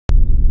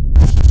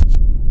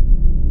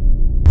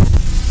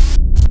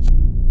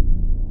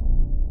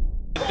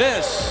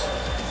This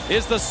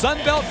is the Sun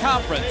Belt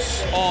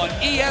Conference on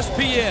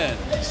ESPN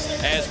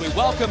as we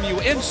welcome you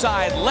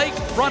inside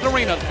Lakefront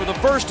Arena for the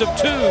first of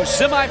two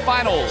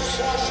semifinals.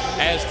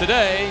 As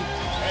today,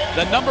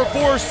 the number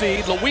 4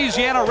 seed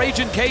Louisiana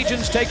Ragin'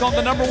 Cajuns take on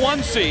the number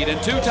 1 seed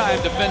and two-time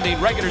defending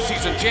regular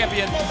season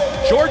champion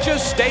Georgia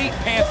State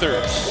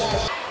Panthers.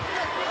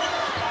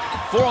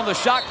 4 on the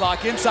shot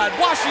clock inside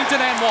Washington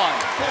and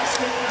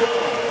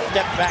 1.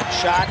 Step back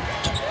shot.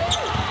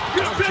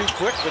 Too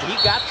quick, but he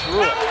got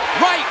through it.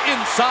 Right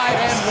inside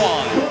and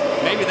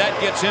 1. Maybe that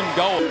gets him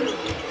going.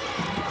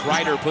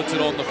 Kreider puts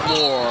it on the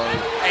floor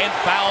and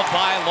fouled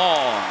by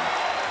Long.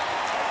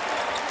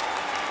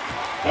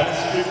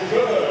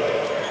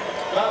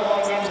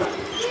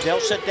 They'll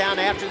sit down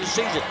after the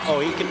season.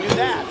 Oh, he can do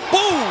that.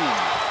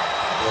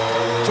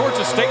 Boom!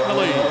 Georgia State in the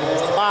lead.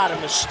 A lot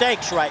of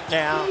mistakes right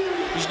now.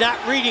 He's not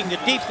reading the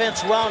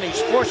defense well, and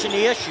he's forcing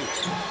the issue.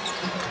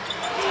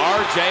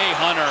 R.J.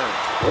 Hunter.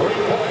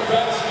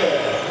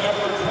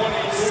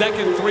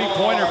 Second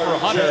three-pointer for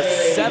Hunter.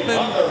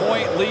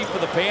 7-point lead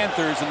for the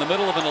Panthers in the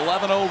middle of an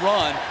 11-0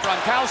 run.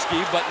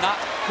 Gronkowski, but not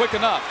quick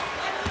enough.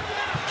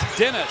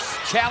 Dennis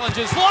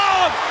challenges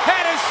Long.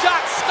 Had his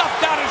shot stuffed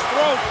down his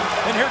throat.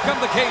 And here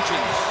come the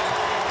Cajuns.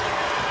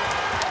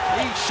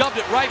 He shoved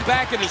it right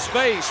back in his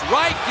face.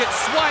 Wright gets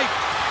swiped.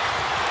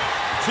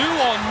 2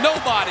 on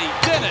nobody.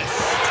 Dennis.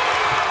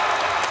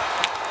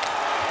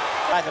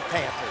 By the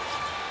Panthers.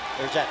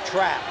 There's that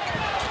trap.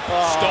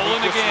 Oh,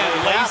 stolen again.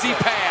 Lazy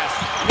pass.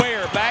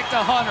 Ware back to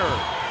Hunter.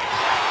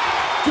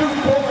 12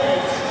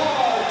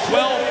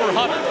 for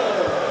Hunter.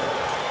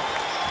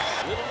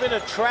 A little bit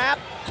of trap.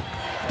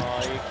 Oh,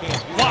 you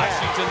can't do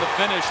Washington the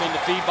finish on the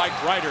feed by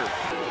Kreider.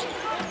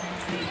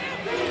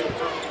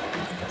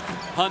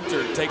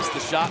 Hunter takes the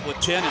shot with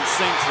 10 and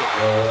sinks it.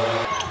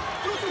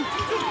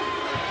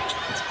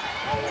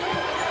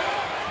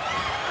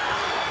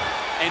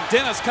 And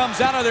Dennis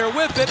comes out of there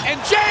with it and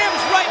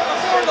jams right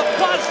before the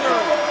buzzer.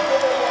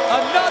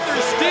 Another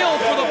steal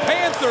for the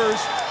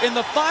Panthers in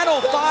the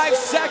final 5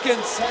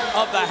 seconds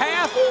of the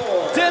half.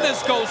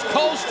 Dennis goes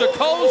coast to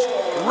coast,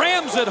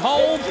 rams it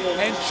home,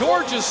 and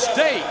Georgia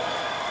State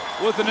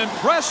with an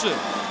impressive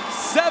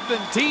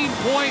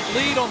 17-point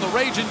lead on the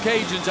Ragin'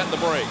 Cajuns at the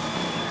break.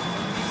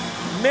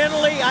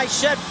 Mentally, I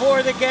said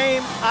for the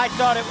game, I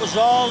thought it was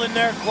all in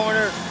their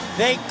corner.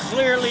 They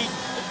clearly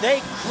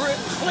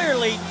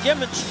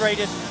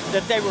demonstrated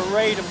that they were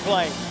ready to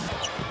play.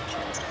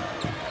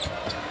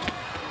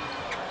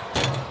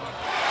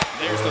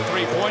 There's the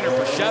three-pointer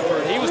for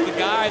Shepard. He was the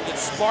guy that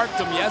sparked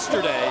them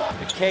yesterday.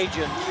 The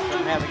Cajuns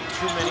from having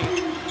too many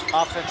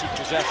offensive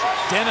possessions.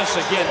 Dennis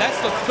again. That's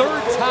the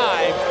 3rd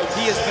time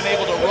he has been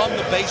able to run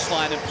the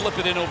baseline and flip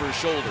it in over his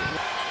shoulder.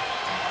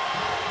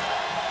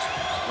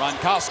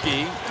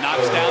 Gronkowski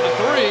knocks down a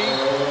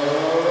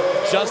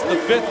 3. Just the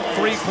 5th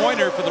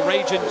three-pointer for the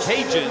Ragin'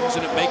 Cajuns,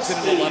 and it makes it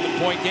an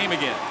 11-point game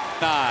again.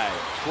 9.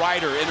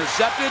 Kreider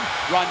intercepted.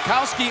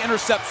 Gronkowski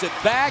intercepts it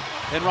back,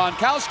 and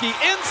Gronkowski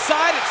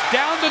inside. It's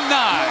down to 9.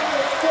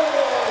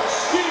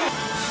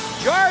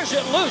 Jars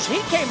it loose.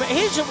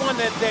 He's the one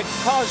that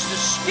caused the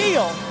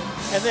steal,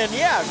 and then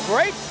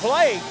great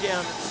play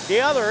down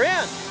the other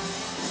end.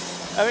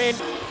 I mean,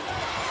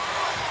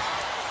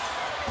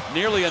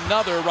 nearly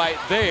another right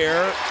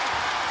there,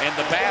 and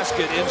the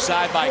basket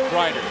inside by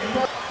Kreider.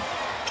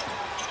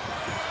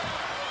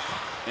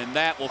 And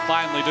that will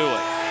finally do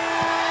it.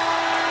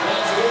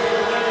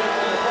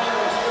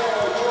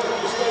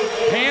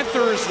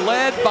 Panthers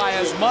led by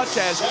as much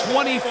as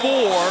 24.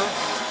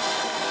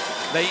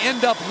 They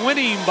end up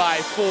winning by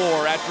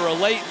 4 after a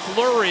late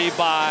flurry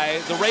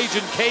by the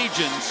Ragin'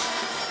 Cajuns.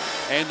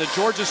 And the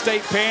Georgia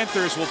State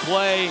Panthers will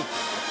play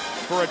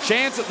for a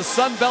chance at the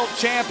Sun Belt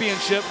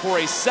Championship for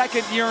a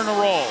 2nd year in a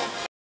row.